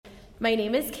My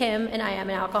name is Kim, and I am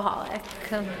an alcoholic.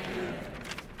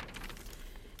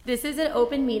 This is an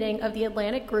open meeting of the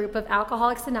Atlantic group of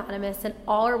Alcoholics Anonymous, and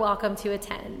all are welcome to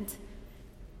attend.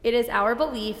 It is our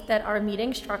belief that our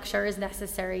meeting structure is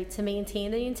necessary to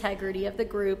maintain the integrity of the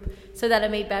group so that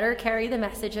it may better carry the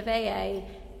message of AA,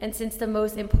 and since the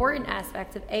most important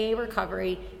aspect of AA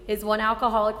recovery is one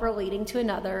alcoholic relating to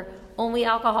another, only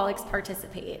alcoholics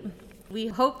participate. We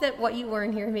hope that what you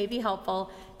learn here may be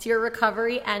helpful to your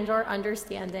recovery and or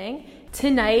understanding.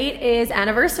 Tonight is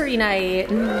anniversary night.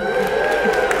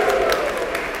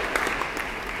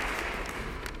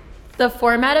 The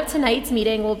format of tonight's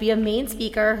meeting will be a main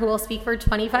speaker who will speak for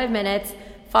 25 minutes,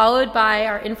 followed by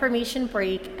our information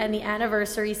break and the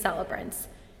anniversary celebrants.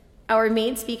 Our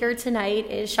main speaker tonight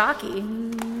is Shockey.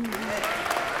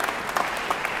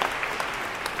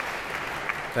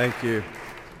 Thank you.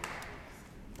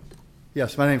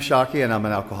 Yes, my name's Shockey, and I'm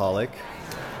an alcoholic.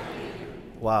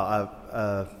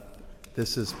 Wow,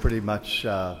 this is pretty much,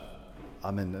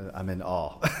 I'm in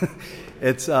awe.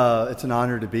 It's an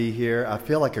honor to be here. I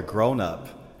feel like a grown-up,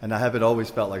 and I haven't always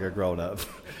felt like a grown-up.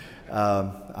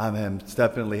 I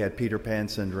definitely had Peter Pan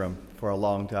syndrome for a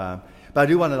long time. But I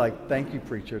do want to thank you,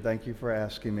 preacher. Thank you for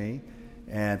asking me,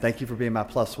 and thank you for being my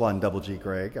 +1, Double G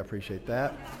Greg. I appreciate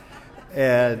that.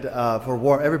 And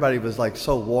everybody was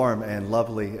so warm and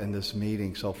lovely in this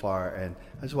meeting so far, and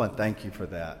I just want to thank you for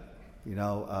that.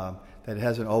 That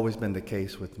hasn't always been the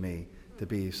case with me, to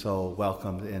be so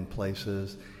welcomed in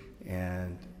places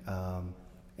and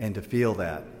to feel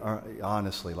that,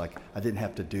 honestly, like I didn't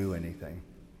have to do anything.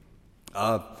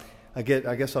 I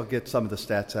guess I'll get some of the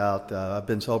stats out. I've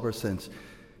been sober since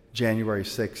January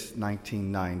 6,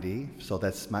 1990, so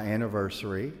that's my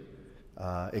anniversary.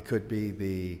 It could be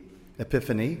the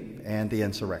Epiphany and the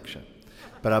insurrection,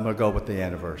 but I'm going to go with the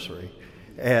anniversary.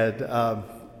 And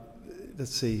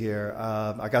let's see here.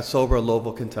 I got sober in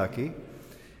Louisville, Kentucky,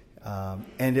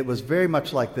 and it was very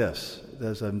much like this.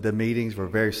 The meetings were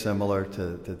very similar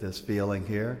to this feeling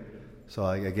here. So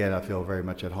I feel very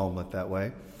much at home that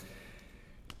way.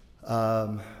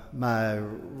 My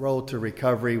road to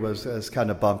recovery was kind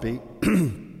of bumpy.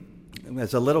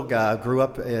 As a little guy, I grew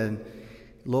up in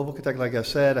Louisville, Kentucky. Like I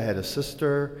said, I had a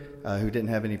sister who didn't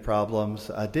have any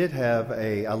problems. I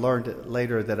learned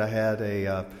later that I had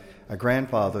a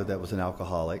grandfather that was an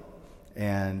alcoholic,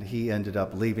 and he ended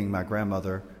up leaving my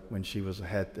grandmother when she was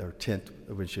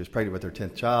pregnant with her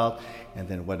 10th child, and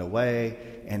then went away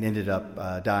and ended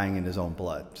up dying in his own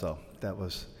blood. So that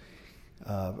was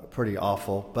pretty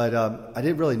awful. But I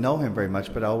didn't really know him very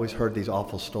much, but I always heard these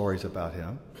awful stories about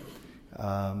him.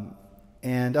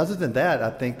 And other than that, I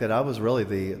think that I was really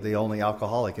the only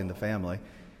alcoholic in the family.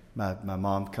 My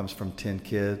mom comes from 10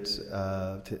 kids,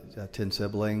 10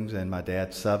 siblings, and my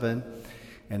dad 7.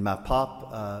 And my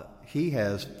pop, he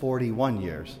has 41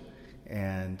 years,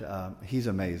 and he's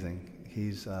amazing.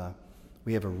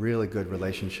 We have a really good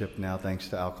relationship now, thanks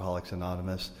to Alcoholics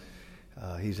Anonymous.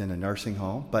 He's in a nursing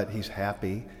home, but he's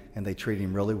happy, and they treat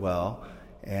him really well.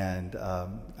 And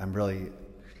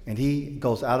and he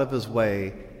goes out of his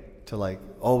way to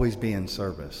always be in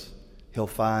service. He'll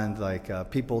find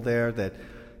people there that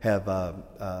have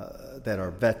that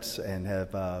are vets and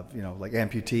have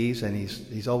amputees, and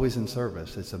he's always in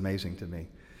service. It's amazing to me.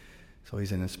 So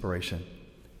he's an inspiration.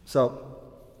 So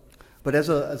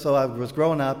I was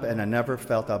growing up, and I never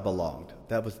felt I belonged.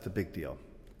 That was the big deal.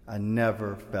 I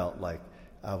never felt like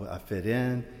I fit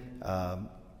in,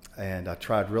 and I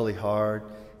tried really hard,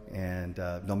 and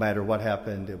no matter what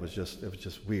happened, it was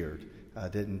just weird. I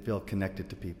didn't feel connected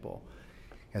to people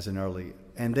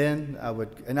and then I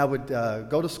would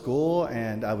go to school,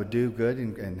 and I would do good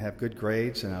and have good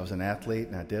grades, and I was an athlete,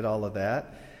 and I did all of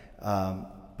that.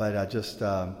 But I just,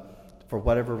 for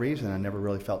whatever reason, I never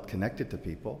really felt connected to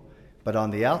people. But on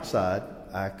the outside,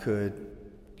 I could,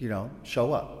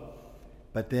 show up.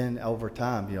 But then over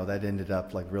time, that ended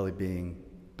up really being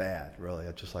bad, really.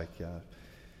 I just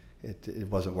it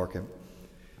wasn't working.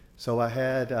 So I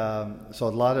had,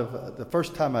 the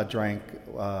first time I drank,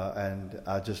 and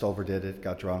I just overdid it,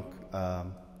 got drunk,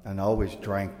 and I always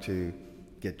drank to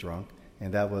get drunk.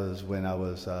 And that was when I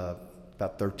was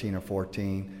about 13 or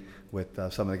 14 with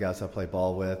some of the guys I played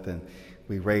ball with, and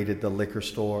we raided the liquor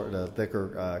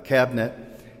cabinet,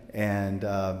 and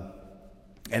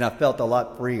I felt a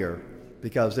lot freer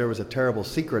because there was a terrible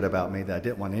secret about me that I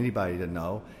didn't want anybody to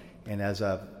know. And as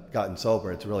I've gotten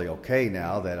sober, it's really okay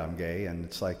now that I'm gay, and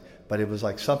but it was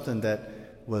something that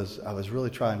I was really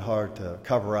trying hard to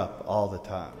cover up all the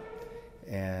time,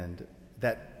 and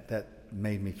that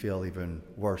made me feel even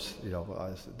worse,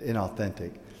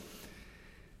 inauthentic.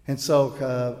 And so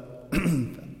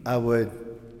I would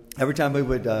every time I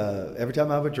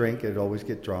would drink, I'd always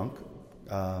get drunk,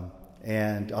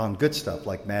 and on good stuff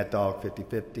like Mad Dog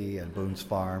 50/50 and Boone's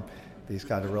Farm, these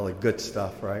kind of really good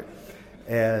stuff, right?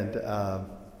 And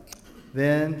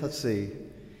then let's see,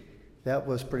 that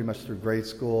was pretty much through grade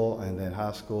school, and then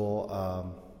high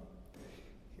school.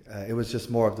 It was just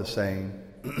more of the same.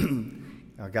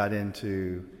 I got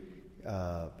into.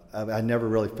 I never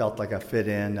really felt like I fit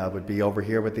in. I would be over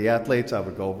here with the athletes. I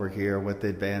would go over here with the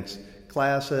advanced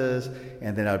classes,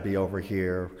 and then I'd be over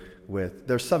here with.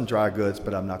 There's some dry goods,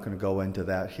 but I'm not going to go into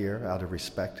that here out of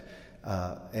respect.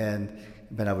 And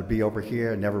then I would be over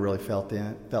here. Never really felt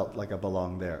like I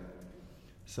belonged there.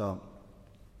 So,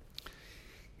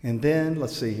 and then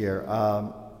let's see here.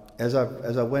 As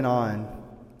I went on,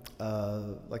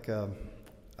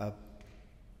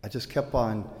 I just kept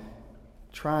on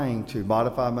trying to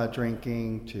modify my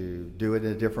drinking, to do it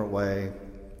in a different way,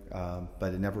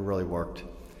 but it never really worked.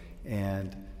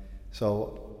 And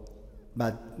so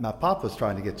my pop was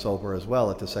trying to get sober as well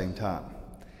at the same time.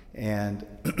 And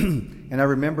and I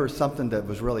remember something that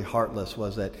was really heartless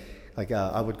was that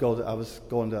I was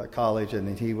going to college,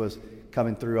 and he was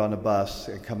coming through on a bus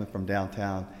and coming from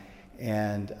downtown,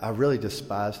 and I really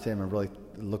despised him and really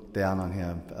looked down on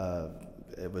him.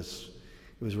 It was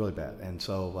really bad. And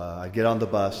so I'd get on the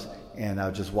bus, and I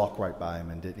would just walk right by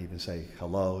him and didn't even say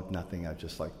hello, nothing. I'd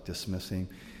just dismiss him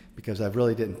because I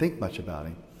really didn't think much about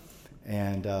him.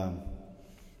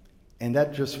 And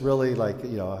that just really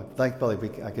thankfully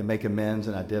I can make amends,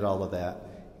 and I did all of that,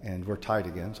 and we're tight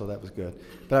again, so that was good.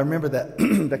 But I remember that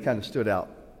that kind of stood out.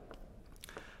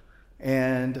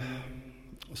 And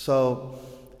so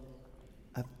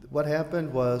what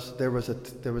happened was there was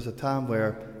a time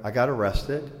where I got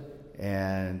arrested.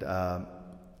 And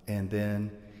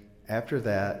then after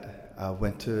that, I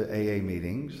went to AA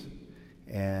meetings,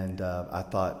 and I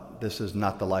thought, this is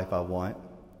not the life I want.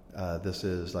 This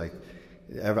is I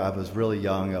was really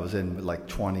young. I was in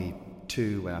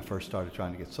 22 when I first started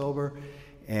trying to get sober,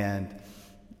 and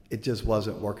it just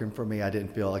wasn't working for me. I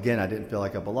didn't feel like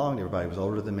I belonged. Everybody was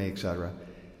older than me, etc.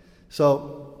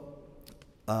 So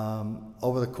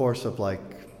over the course of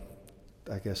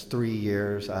 3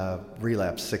 years, I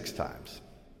relapsed 6 times,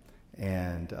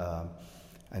 and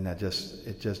it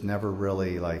just never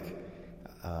really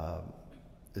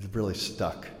it really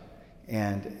stuck,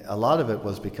 and a lot of it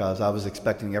was because I was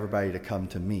expecting everybody to come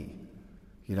to me,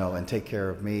 and take care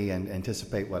of me and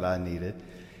anticipate what I needed,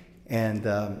 and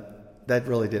that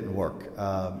really didn't work.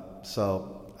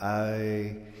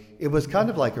 It was kind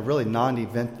of like a really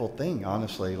non-eventful thing,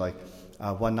 honestly.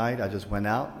 One night I just went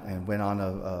out and went on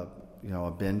a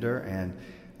bender, and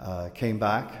came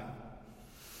back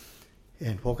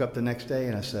and woke up the next day,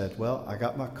 and I said, well, I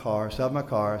got sold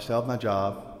my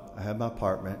job, I have my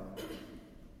apartment,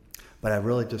 but I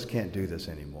really just can't do this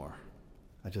anymore.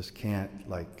 I just can't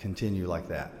continue like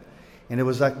that. And it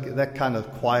was that kind of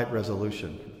quiet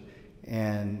resolution.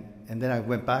 And then I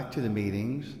went back to the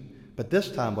meetings, but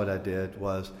this time what I did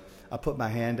was I put my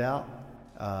hand out.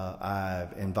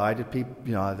 I've invited people,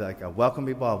 I welcomed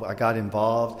people. I got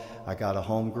involved. I got a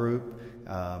home group,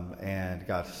 and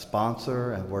got a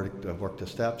sponsor, and worked the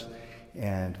steps.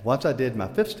 And once I did my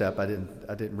 5th step, I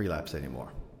didn't relapse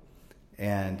anymore.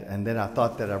 And then I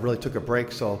thought that I really took a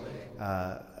break. So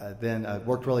then I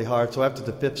worked really hard. So after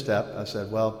the 5th step, I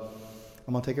said, well,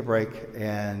 I'm gonna take a break.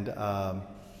 And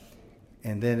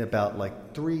then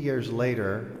about 3 years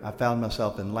later, I found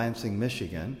myself in Lansing,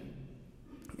 Michigan.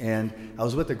 And I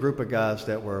was with a group of guys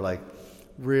that were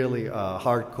really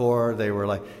hardcore. They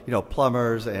were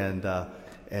plumbers and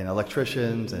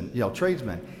electricians and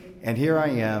tradesmen. And here I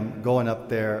am going up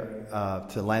there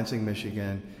to Lansing,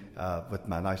 Michigan, with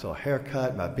my nice little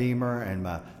haircut, my Beamer, and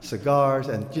my cigars,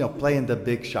 and playing the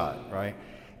big shot, right?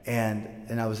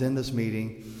 And I was in this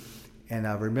meeting, and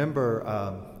I remember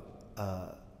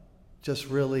just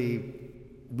really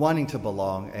wanting to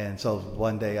belong. And so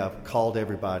one day I called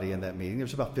everybody in that meeting. There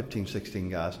was about 15, 16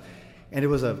 guys. And it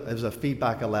was a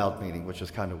feedback aloud meeting, which was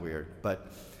kind of weird, but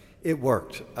it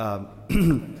worked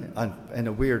in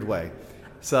a weird way.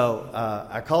 So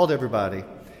I called everybody,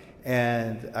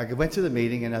 and I went to the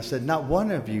meeting, and I said, not one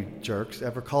of you jerks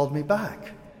ever called me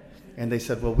back. And they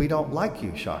said, well, we don't like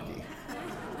you, Shockey.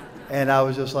 And I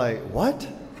was just like, what?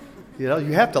 You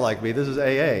have to like me. This is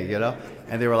AA,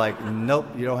 And they were like, nope,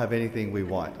 you don't have anything we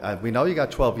want. We know you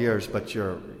got 12 years, but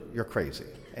you're crazy,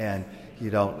 and you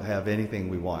don't have anything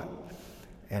we want.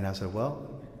 And I said, well,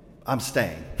 I'm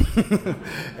staying.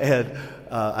 And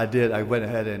I did. I went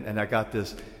ahead and I got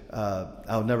this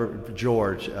I'll never,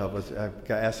 George, I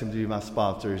asked him to be my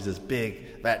sponsor. He's this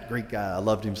big, fat Greek guy. I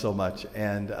loved him so much.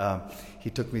 And he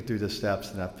took me through the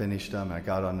steps, and I finished them. I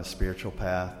got on the spiritual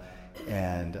path,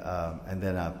 and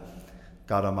then I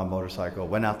got on my motorcycle,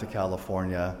 went out to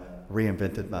California,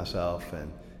 reinvented myself,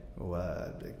 and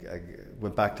I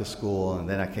went back to school, and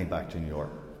then I came back to New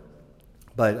York.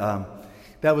 But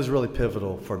that was really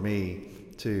pivotal for me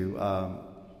to,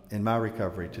 in my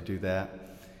recovery, to do that.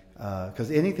 Because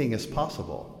anything is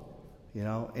possible,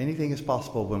 anything is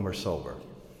possible when we're sober.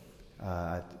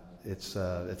 It's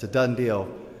a done deal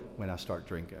when I start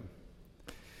drinking.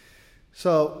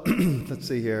 So let's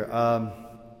see here.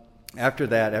 After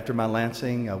that, after my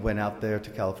Lansing, I went out there to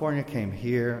California, came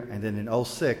here, and then in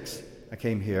 2006, I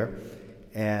came here.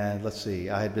 And let's see,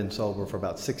 I had been sober for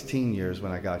about 16 years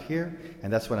when I got here,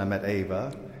 and that's when I met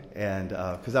Ava. And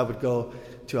because I would go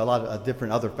to a lot of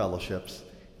different other fellowships,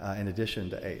 in addition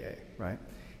to AA, right?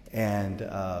 And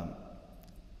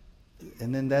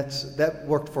then that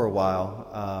worked for a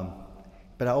while,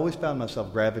 but I always found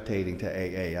myself gravitating to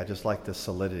AA. I just like the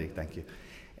solidity, thank you,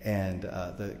 and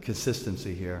the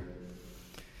consistency here.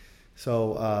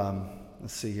 So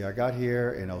let's see here. I got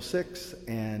here in 2006,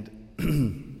 and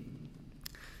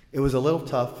it was a little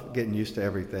tough getting used to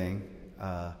everything,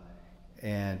 but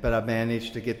I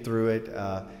managed to get through it,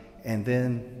 and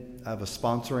then I was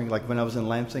sponsoring, like when I was in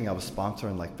Lansing, I was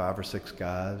sponsoring like 5 or 6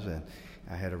 guys, and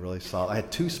I had I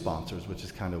had 2 sponsors, which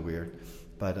is kind of weird.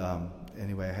 But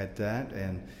anyway, I had that,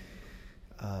 and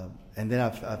then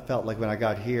I felt like when I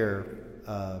got here,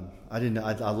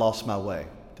 I lost my way.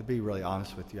 To be really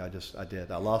honest with you, I did.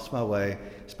 I lost my way,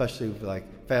 especially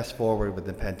like fast forward when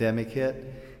the pandemic hit.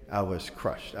 I was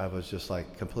crushed. I was just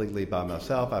like completely by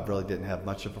myself. I really didn't have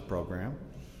much of a program.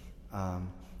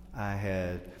 I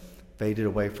had faded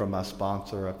away from my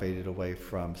sponsor. I faded away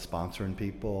from sponsoring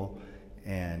people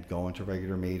and going to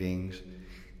regular meetings.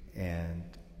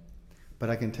 But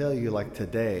I can tell you, like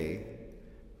today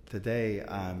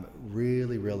I'm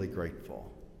really, really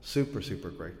grateful. Super, super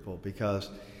grateful, because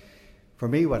for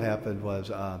me what happened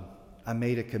was I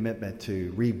made a commitment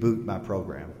to reboot my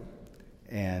program.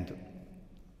 And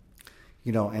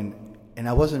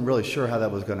I wasn't really sure how that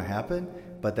was going to happen,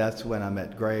 but that's when I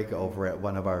met Greg over at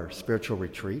one of our spiritual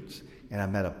retreats, and I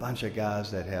met a bunch of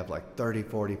guys that have like 30,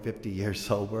 40, 50 years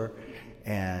sober,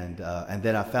 and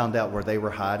then I found out where they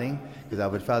were hiding, because I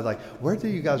would find like, where do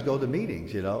you guys go to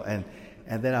meetings, and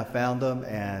then I found them,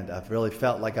 and I really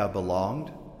felt like I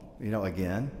belonged,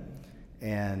 again,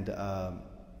 and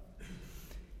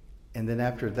then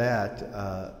after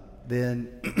that,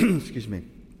 excuse me,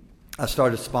 I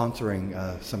started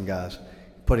sponsoring some guys,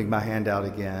 putting my hand out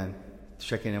again,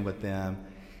 checking in with them,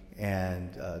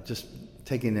 and just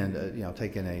taking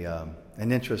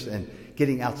an interest in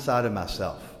getting outside of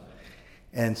myself.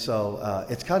 And so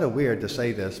it's kind of weird to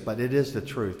say this, but it is the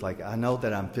truth. Like, I know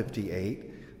that I'm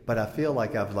 58, but I feel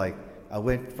like I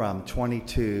went from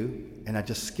 22 and I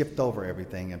just skipped over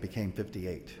everything and became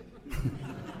 58.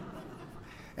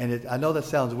 And I know that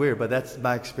sounds weird, but that's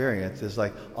my experience. It's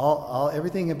like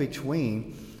everything in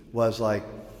between was like,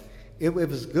 it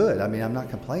was good. I mean, I'm not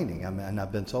complaining. And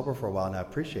I've been sober for a while, and I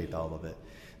appreciate all of it.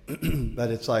 But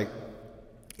it's like,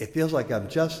 it feels like I'm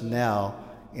just now,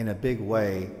 in a big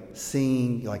way,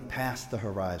 seeing like past the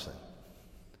horizon.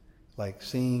 Like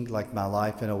seeing like my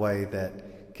life in a way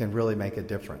that can really make a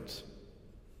difference.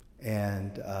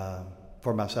 And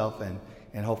for myself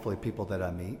and hopefully people that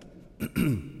I meet.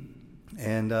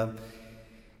 And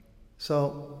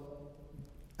so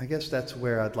I guess that's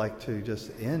where I'd like to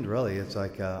just end, really. It's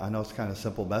like, I know it's kind of a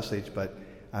simple message, but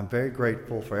I'm very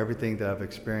grateful for everything that I've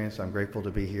experienced. I'm grateful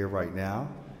to be here right now,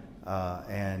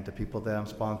 and the people that I'm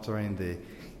sponsoring, the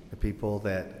people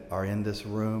that are in this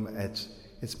room.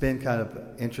 It's been kind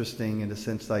of interesting in the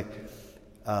sense, like,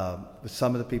 with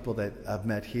some of the people that I've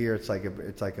met here, it's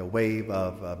like a wave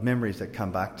of memories that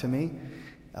come back to me,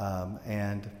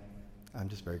 and I'm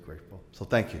just very grateful. So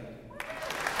thank you.